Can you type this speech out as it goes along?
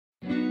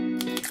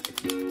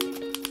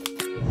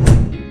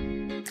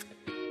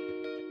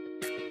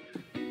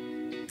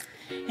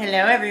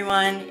Hello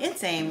everyone,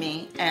 it's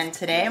Amy, and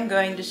today I'm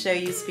going to show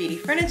you Speedy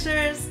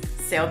Furniture's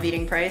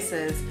sale-beating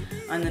prices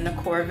on the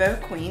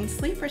Nicorvo Queen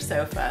Sleeper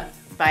Sofa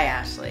by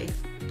Ashley.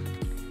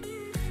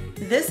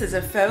 This is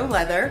a faux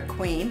leather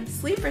queen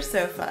sleeper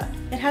sofa.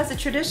 It has a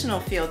traditional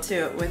feel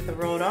to it with the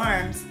rolled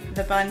arms,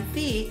 the bun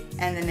feet,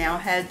 and the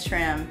nailhead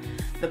trim.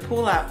 The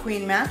pull-out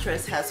queen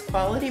mattress has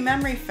quality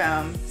memory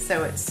foam,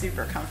 so it's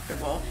super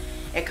comfortable.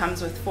 It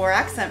comes with 4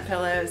 accent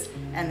pillows,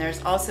 and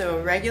there's also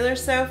a regular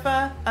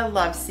sofa, a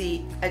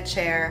Loveseat, a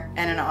chair,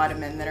 and an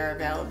Ottoman that are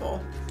available.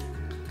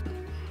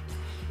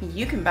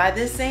 You can buy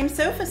this same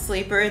sofa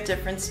sleeper at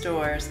different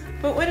stores,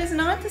 but what is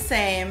not the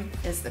same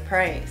is the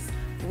price.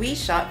 We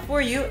shop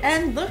for you,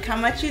 and look how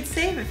much you'd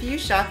save if you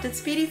shopped at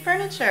Speedy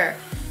Furniture.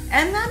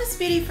 And that is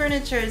Speedy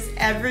Furniture's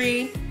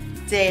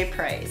everyday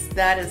price.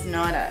 That is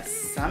not a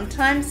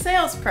sometimes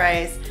sales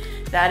price.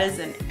 That is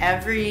an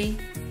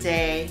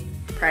everyday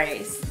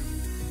price.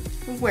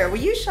 Where will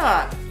you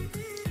shop?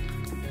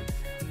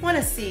 Want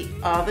to see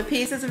all the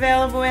pieces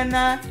available in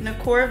the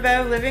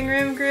Nicorvo living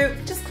room group?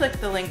 Just click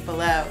the link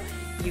below.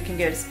 You can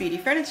go to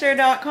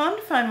speedyfurniture.com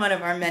to find one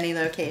of our many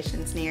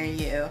locations near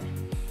you.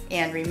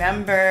 And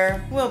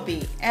remember, we'll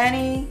beat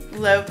any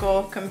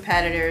local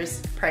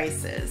competitor's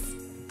prices.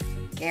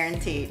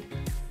 Guaranteed.